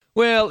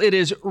Well, it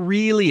is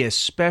really a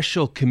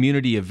special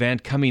community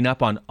event coming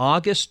up on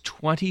August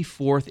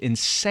 24th in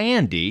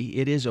Sandy.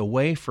 It is a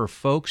way for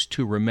folks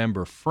to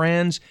remember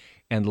friends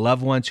and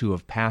loved ones who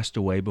have passed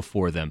away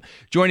before them.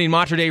 Joining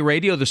Mater Dei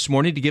Radio this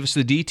morning to give us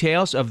the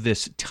details of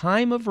this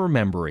time of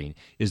remembering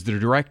is the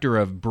Director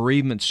of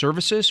Bereavement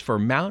Services for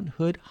Mount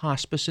Hood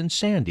Hospice in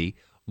Sandy,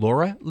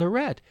 Laura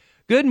Lorette.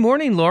 Good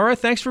morning, Laura.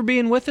 Thanks for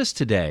being with us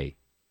today.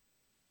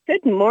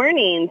 Good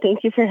morning.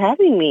 Thank you for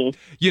having me.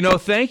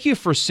 Thank you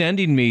for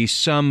sending me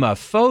some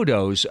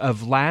photos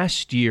of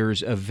last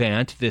year's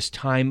event, this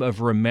time of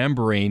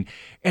remembering,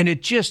 and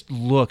it just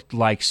looked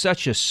like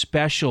such a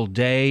special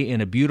day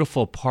in a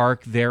beautiful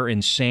park there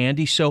in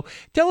Sandy. So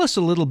tell us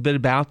a little bit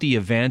about the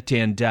event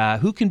and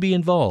who can be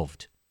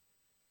involved.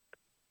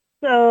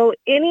 So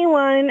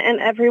anyone and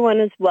everyone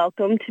is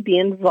welcome to be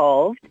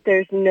involved.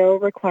 There's no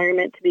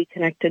requirement to be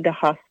connected to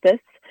hospice.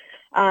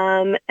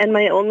 And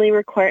my only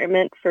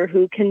requirement for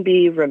who can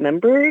be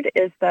remembered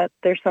is that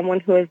there's someone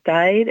who has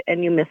died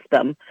and you miss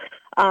them.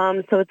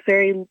 So it's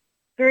very,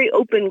 very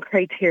open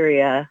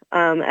criteria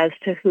as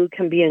to who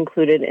can be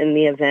included in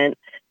the event.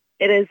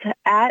 It is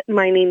at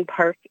Mining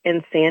Park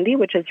in Sandy,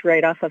 which is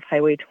right off of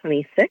Highway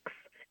 26.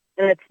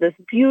 And it's this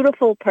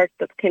beautiful park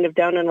that's kind of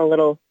down in a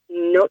little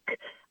nook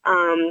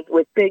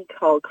with big,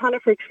 tall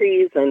conifer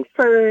trees and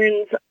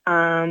ferns.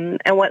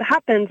 And what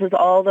happens is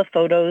all the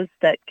photos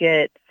that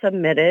get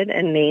submitted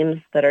and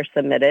names that are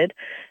submitted,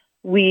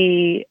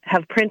 we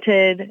have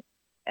printed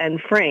and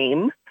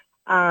frame,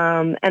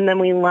 and then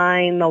we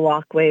line the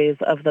walkways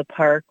of the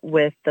park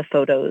with the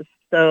photos.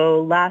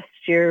 So last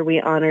year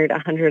we honored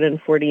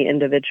 140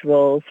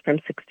 individuals from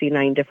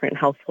 69 different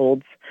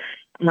households,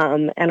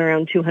 and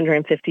around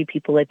 250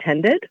 people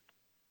attended.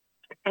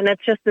 And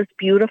it's just this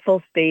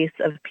beautiful space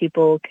of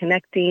people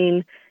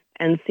connecting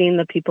and seeing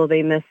the people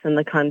they miss in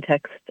the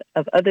context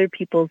of other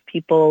people's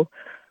people.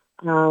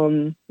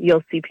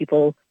 You'll see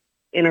people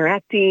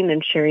interacting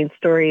and sharing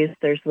stories.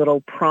 There's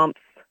little prompts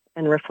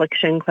and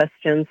reflection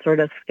questions sort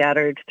of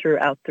scattered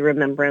throughout the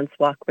Remembrance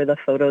Walk where the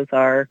photos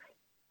are.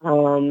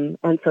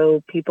 And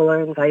so people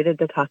are invited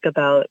to talk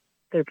about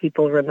their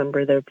people,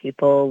 remember their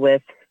people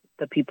with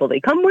the people they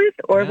come with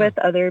or with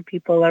other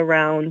people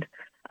around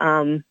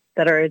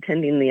that are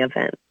attending the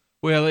event.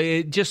 Well,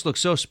 it just looks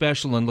so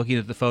special in looking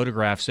at the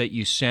photographs that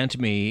you sent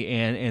me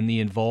and the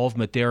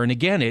involvement there. And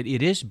again,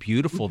 it is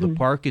beautiful. Mm-hmm. The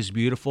park is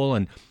beautiful,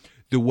 and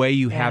the way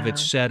you have it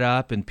set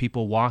up and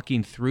people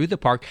walking through the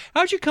park.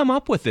 How'd you come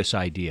up with this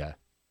idea?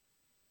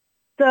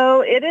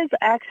 So it is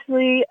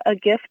actually a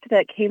gift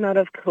that came out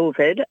of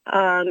COVID.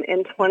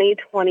 In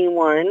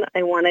 2021,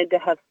 I wanted to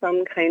have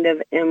some kind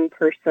of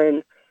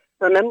in-person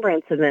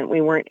remembrance event. We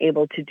weren't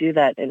able to do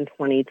that in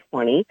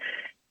 2020.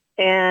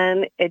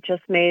 And it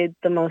just made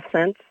the most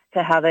sense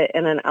to have it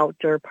in an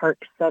outdoor park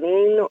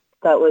setting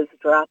that was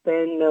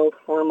drop-in, no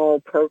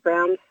formal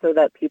programs so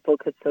that people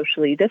could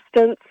socially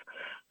distance.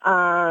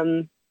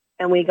 And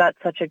we got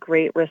such a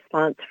great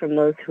response from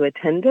those who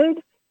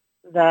attended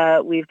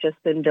that we've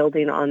just been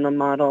building on the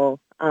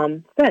model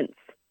since.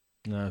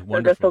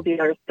 So this will be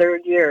our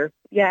third year.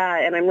 Yeah,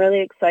 and I'm really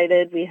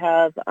excited. We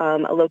have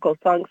a local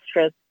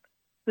songstress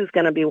who's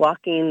going to be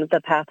walking the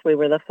pathway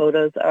where the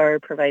photos are,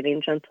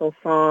 providing gentle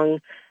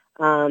song.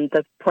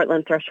 The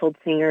Portland Threshold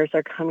Singers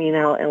are coming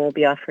out and will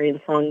be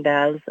offering song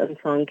baths and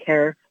song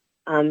care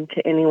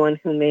to anyone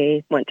who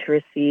may want to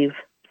receive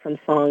some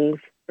songs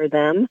for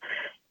them.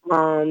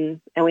 And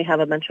we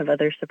have a bunch of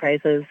other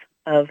surprises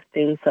of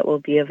things that will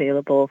be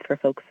available for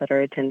folks that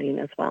are attending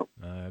as well.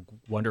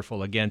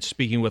 Wonderful. Again,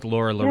 speaking with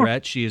Laura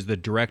Lorette, she is the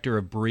Director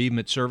of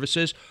Bereavement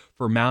Services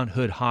for Mount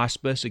Hood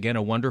Hospice. Again,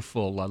 a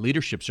wonderful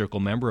Leadership Circle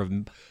member of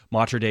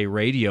Mater Dei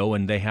Radio,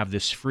 and they have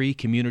this free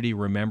community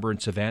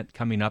remembrance event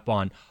coming up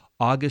on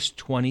August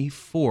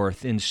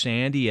 24th in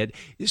Sandy.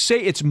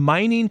 Say it's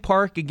Mining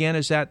Park again.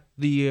 Is that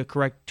the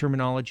correct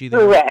terminology there?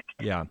 Correct.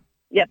 Yeah.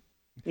 Yep.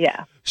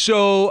 Yeah.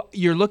 So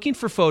you're looking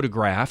for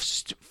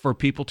photographs for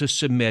people to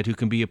submit who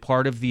can be a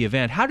part of the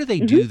event. How do they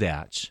do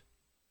that?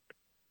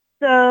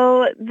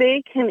 So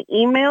they can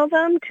email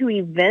them to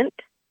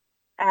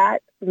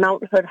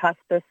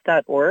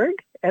event@mounthoodhospice.org,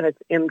 and it's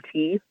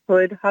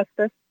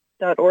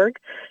mthoodhospice.org.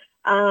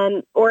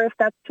 Or if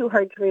that's too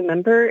hard to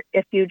remember,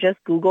 if you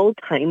just Google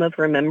Time of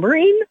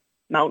Remembering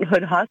Mount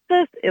Hood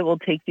Hospice, it will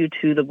take you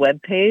to the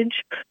webpage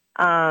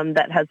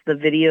that has the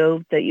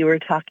video that you were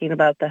talking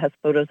about that has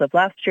photos of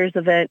last year's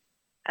event.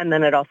 And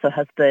then it also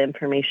has the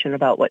information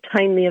about what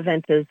time the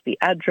event is, the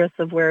address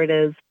of where it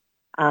is,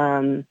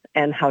 and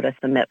how to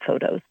submit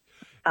photos.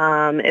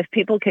 If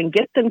people can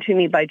get them to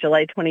me by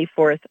July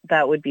 24th,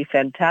 that would be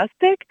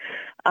fantastic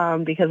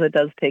because it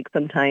does take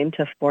some time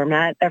to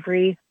format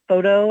every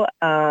photo.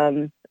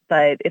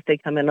 But if they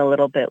come in a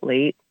little bit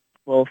late,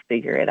 we'll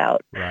figure it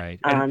out. Right.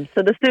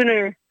 So the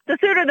sooner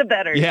the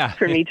better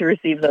for me to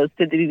receive those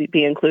to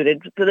be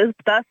included. So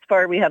thus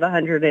far, we have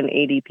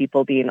 180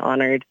 people being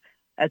honored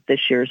at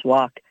this year's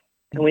walk,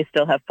 and we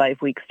still have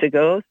 5 weeks to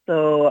go.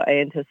 So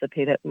I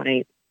anticipate there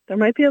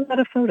might be a lot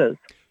of photos.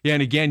 Yeah,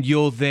 and again,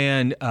 you'll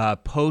then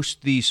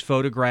post these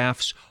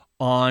photographs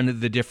on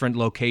the different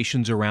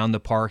locations around the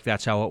park?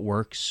 That's how it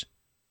works?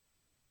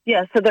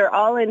 Yeah, so they're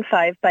all in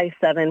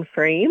 5x7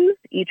 frames.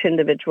 Each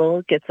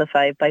individual gets a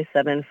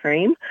 5x7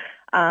 frame.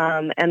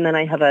 And then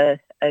I have a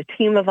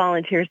team of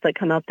volunteers that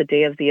come out the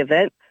day of the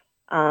event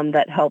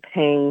that help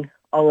hang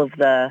all of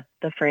the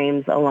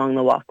frames along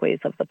the walkways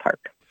of the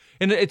park.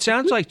 And it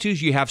sounds like, too,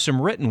 you have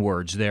some written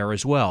words there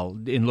as well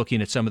in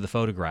looking at some of the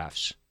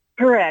photographs.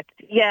 Correct.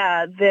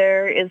 Yeah,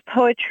 there is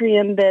poetry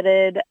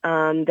embedded.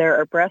 There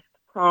are breath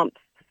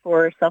prompts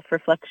for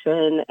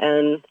self-reflection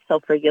and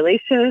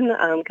self-regulation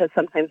because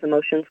sometimes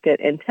emotions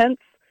get intense.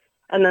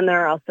 And then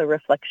there are also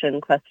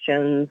reflection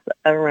questions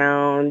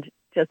around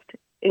just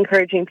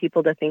encouraging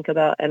people to think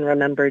about and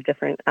remember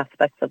different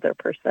aspects of their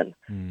person.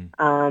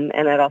 And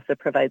it also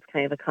provides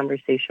kind of a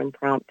conversation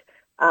prompt.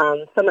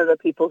 Some of the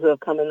people who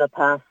have come in the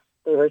past,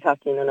 they were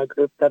talking in a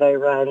group that I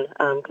run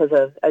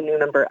because a new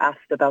member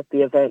asked about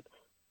the event,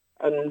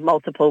 and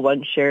multiple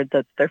ones shared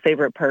that their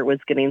favorite part was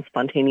getting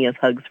spontaneous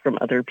hugs from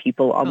other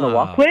people on the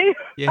walkway,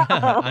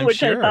 which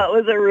sure. I thought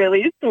was a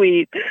really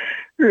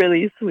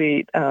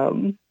sweet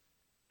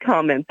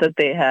comment that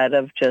they had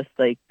of just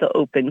like the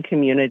open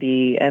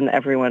community and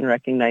everyone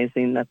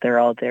recognizing that they're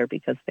all there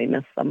because they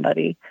miss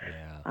somebody.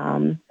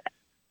 That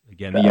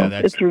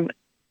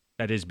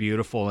is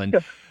beautiful.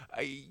 And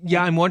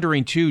I'm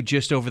wondering too,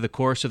 just over the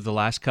course of the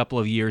last couple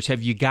of years,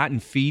 have you gotten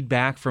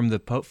feedback from the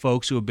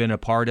folks who have been a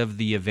part of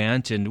the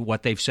event and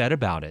what they've said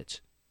about it?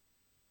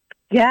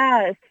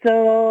 Yeah,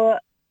 so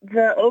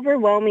the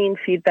overwhelming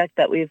feedback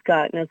that we've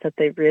gotten is that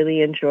they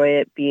really enjoy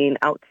it being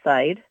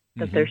outside,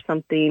 that there's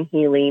something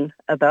healing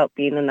about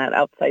being in that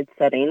outside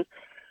setting.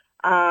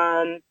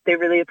 They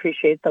really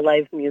appreciate the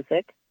live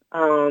music,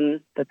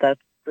 that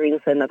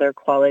brings another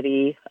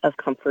quality of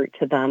comfort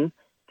to them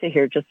to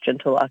hear just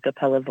gentle a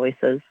cappella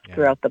voices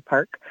throughout the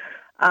park.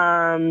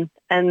 And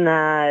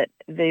that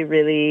they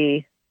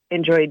really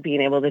enjoyed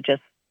being able to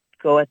just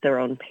go at their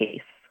own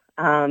pace.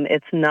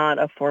 It's not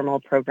a formal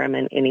program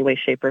in any way,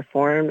 shape, or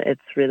form.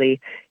 It's really,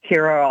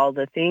 here are all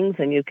the things,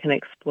 and you can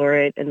explore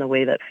it in the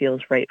way that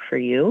feels right for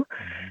you.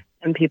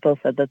 And people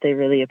said that they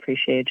really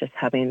appreciate just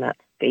having that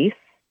space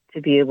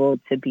to be able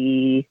to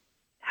be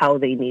how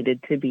they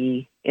needed to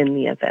be in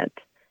the event.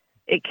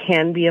 It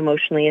can be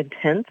emotionally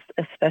intense,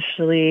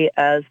 especially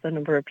as the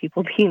number of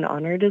people being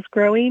honored is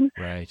growing.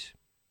 Right.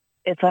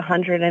 It's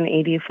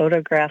 180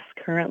 photographs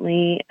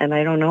currently, and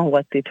I don't know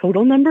what the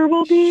total number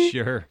will be.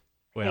 Sure.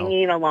 Well,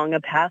 hanging along a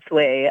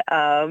pathway.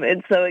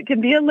 And so it can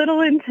be a little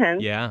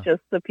intense,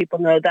 just so people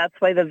know. That's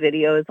why the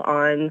video is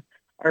on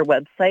our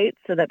website,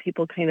 so that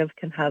people kind of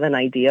can have an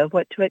idea of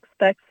what to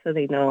expect, so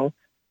they know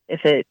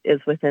if it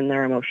is within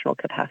their emotional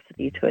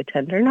capacity to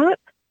attend or not.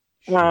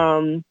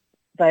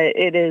 But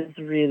it is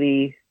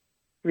really,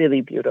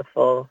 really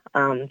beautiful,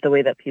 the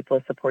way that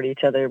people support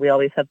each other. We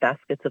always have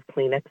baskets of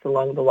Kleenex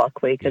along the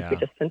walkway because we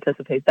just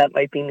anticipate that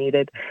might be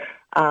needed.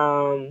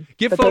 But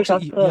there's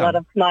also a lot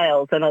of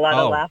smiles and a lot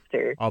of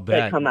laughter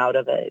that come out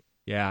of it.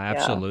 Yeah,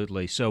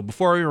 absolutely. So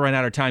before we run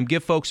out of time,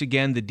 give folks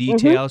again the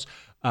details,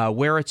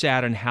 where it's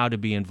at and how to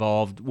be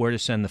involved, where to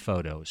send the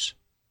photos.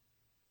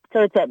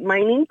 So it's at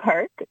Mining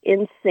Park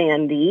in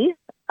Sandy,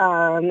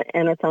 and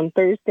it's on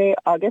Thursday,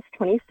 August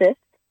 24th,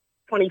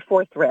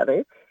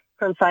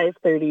 from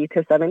 5:30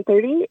 to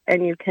 7:30,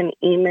 and you can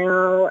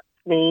email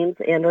names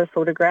and or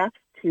photographs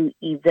to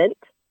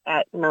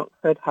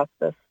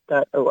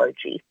event@mounthoodhospice.org.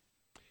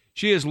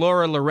 She is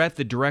Laura Lorette,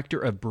 the Director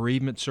of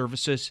Bereavement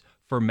Services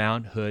for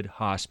Mount Hood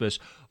Hospice.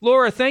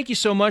 Laura, thank you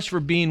so much for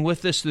being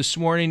with us this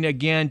morning.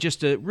 Again,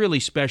 just a really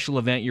special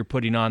event you're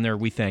putting on there.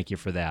 We thank you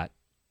for that.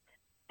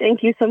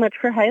 Thank you so much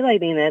for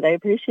highlighting it. I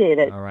appreciate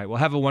it. All right. Well,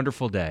 have a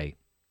wonderful day.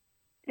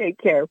 Take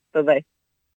care. Bye-bye.